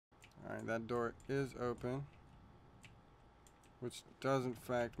Alright, that door is open. Which does in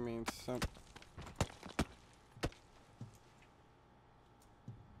fact mean some...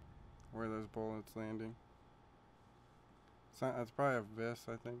 Where are those bullets landing? It's not, that's probably a vis,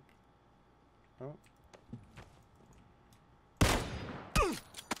 I think. Oh.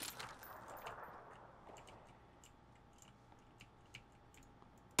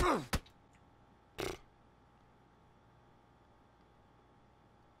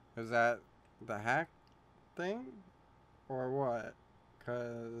 Is that the hack thing? Or what?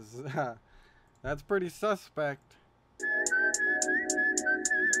 Cause that's pretty suspect.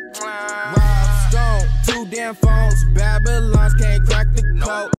 Rob Stone, 2 damn phones, Babylons can't crack the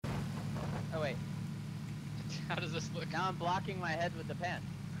code. Oh wait. How does this look? Now I'm blocking my head with the pen.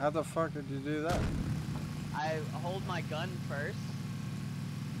 How the fuck did you do that? I hold my gun first,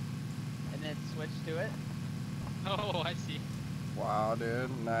 and then switch to it. Oh, I see. Wow,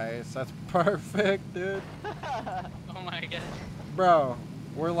 dude. Nice. That's perfect, dude. Oh my god. Bro,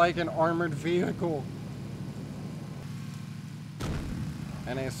 we're like an armored vehicle.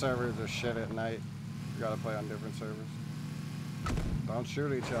 NA servers are shit at night. You gotta play on different servers. Don't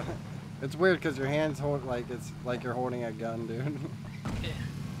shoot each other. It's weird because your hands hold like it's like you're holding a gun, dude. Yeah.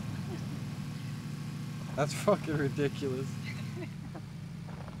 That's fucking ridiculous.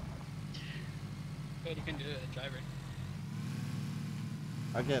 But you can do it as a driver.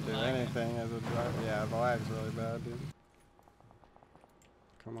 I can't do anything as a driver. Yeah, the lag's really bad, dude.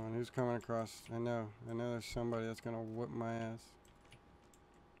 Come on, who's coming across? I know there's somebody that's gonna whip my ass.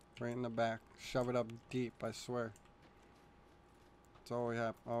 Right in the back. Shove it up deep, I swear. It's always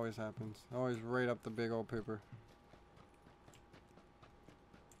happens. Always right up the big old pooper.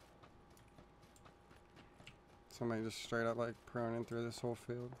 Somebody just straight up like proning through this whole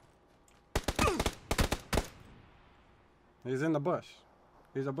field. He's in the bush.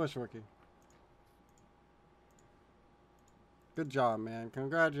 He's a bush rookie. Good job, man.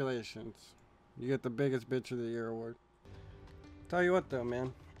 Congratulations. You get the biggest bitch of the year award. Tell you what though,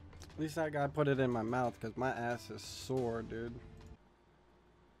 man. At least that guy put it in my mouth because my ass is sore, dude.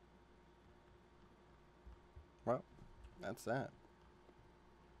 Well, that's that.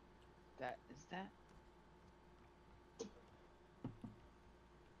 That is that.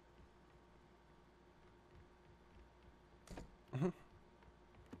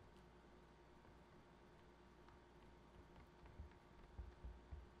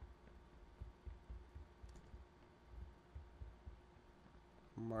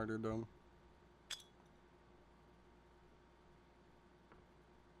 Martyrdom.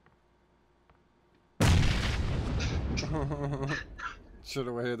 Should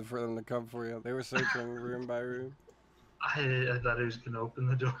have waited for them to come for you. They were searching room by room. I thought he was gonna open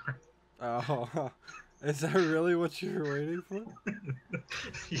the door. Oh, is that really what you were waiting for?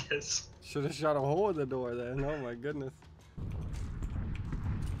 Yes. Should have shot a hole in the door then. Oh my goodness.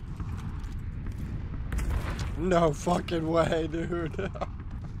 No fucking way, dude.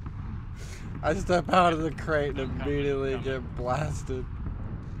 I step out of the crate and immediately get blasted.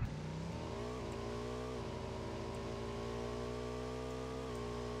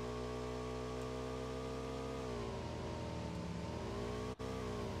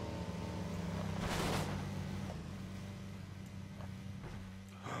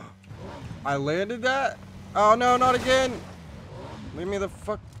 I landed that? Oh no, not again! Leave me the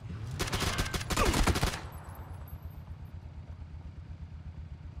fuck.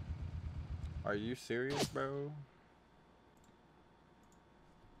 Are you serious, bro?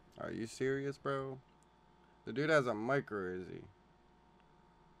 Are you serious, bro? The dude has a micro, is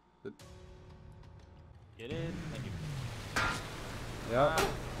he? Get in. Thank you. Yep,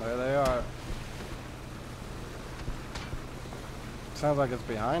 there they are. Sounds like it's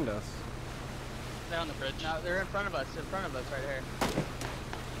behind us. They're on the bridge. No, they're in front of us right here.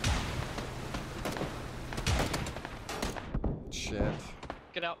 Shit.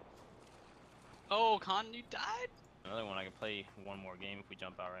 Get out. Oh, Con, you died? Another one I can play one more game if we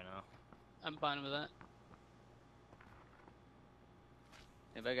jump out right now. I'm fine with that.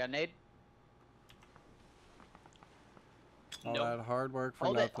 Anybody got a nade? All Nope. that hard work for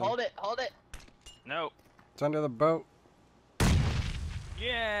Hold nothing. it, hold it, hold it. No. It's under the boat.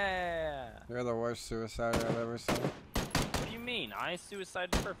 Yeah. You're the worst suicider I've ever seen. What do you mean? I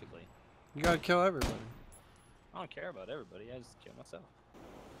suicided perfectly. You gotta kill everybody. I don't care about everybody. I just kill myself.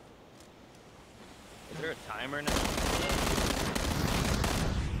 Is there a timer now?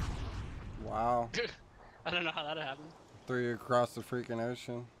 Wow. I don't know how that happened. Threw you across the freaking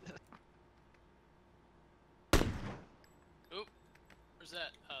ocean. Oop. Where's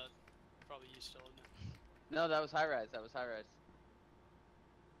that? Probably you still in it. No, that was high rise. That was high rise.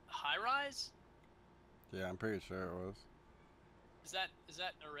 High high rise? Yeah, I'm pretty sure it was. Is that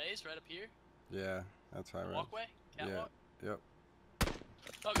a raise right up here? Yeah, that's right. Walkway? Catwalk? Yep.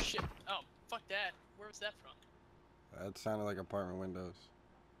 Oh shit. Oh, fuck that. Where was that from? That sounded like apartment windows.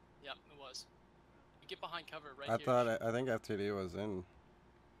 Yep, it was. You get behind cover right I here. thought I think FTD was in.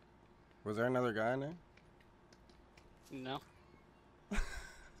 Was there another guy in there? No.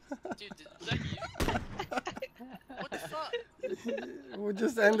 Dude, is that you? What the fuck? We'll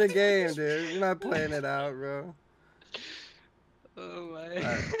just end the game, dude. You're not playing it out, bro. Oh my.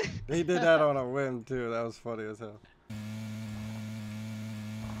 Alright. He did that on a whim too. That was funny as hell.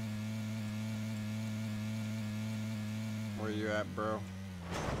 Where you at, bro?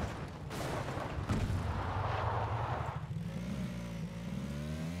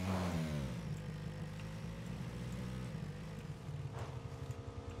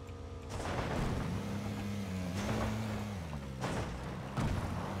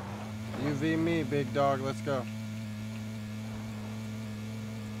 You v me, big dog. Let's go.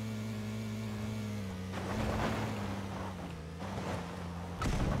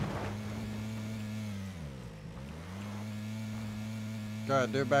 Go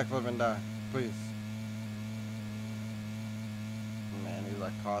ahead, do a backflip and die, please. Man, he's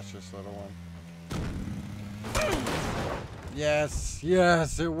a cautious little one. Yes,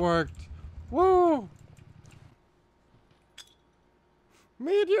 yes, it worked. Woo!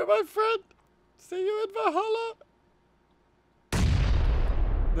 Me and you, my friend. See you in Valhalla.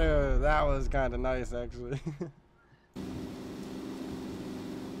 Dude, that was kind of nice, actually.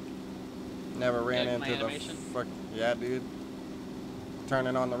 Never ran Like my into the animation? fuck. Yeah, dude.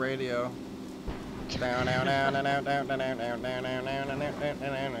 Turning on the radio. Down, down, down, down, down, down, down, down, down, down, down, down,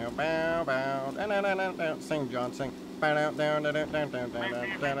 down, down, bow, bow, down, down, down, down. Sing, John, sing. Bow, down, down, down, down, down, down, down,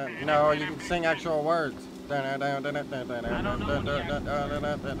 down. No, you can sing actual words. Down, down, down, down, down, down, down,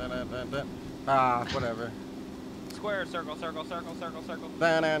 down, down. Ah, whatever. Square, circle, circle, circle, circle, circle.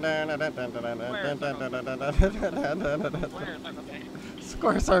 Down, down, down, down, down, down, down, down, down, down, down.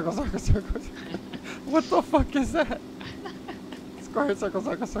 Square, circle, circle. Square, circle, circle, circle. What the fuck is that? Square, circle,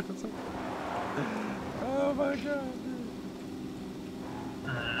 circle, circle, circle. Oh my god, dude.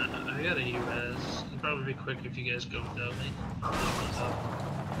 I got a U.S. It'd probably be quick if you guys go without me. I'll just up.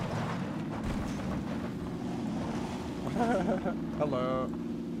 Hello.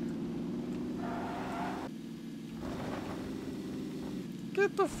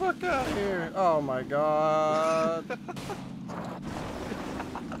 Get the fuck out of here. Oh my god.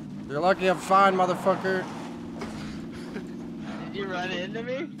 You're lucky I'm fine, motherfucker. Did you run into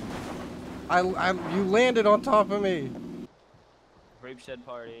me? You landed on top of me. Rape shed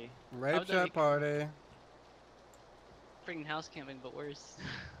party. Rape chat party. Freaking house camping, but worse.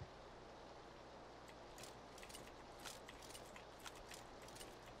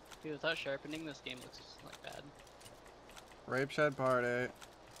 Dude, without sharpening, this game looks like bad. Rape shed party.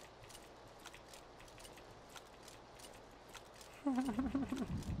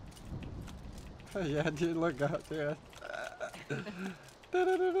 Yeah, dude, look out, dude.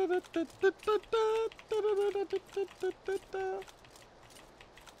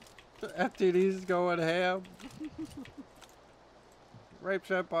 FTD's going ham. Rape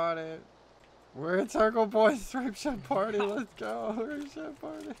shed party. We're in Circle Boys. Rape shed party. Let's go. Rape shed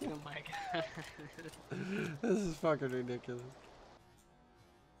party. Oh my god. This is fucking ridiculous.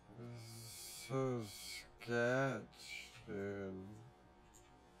 So sketch, dude.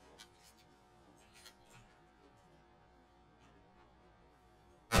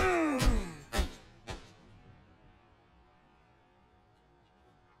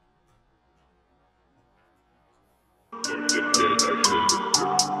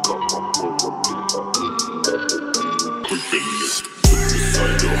 ConCliques.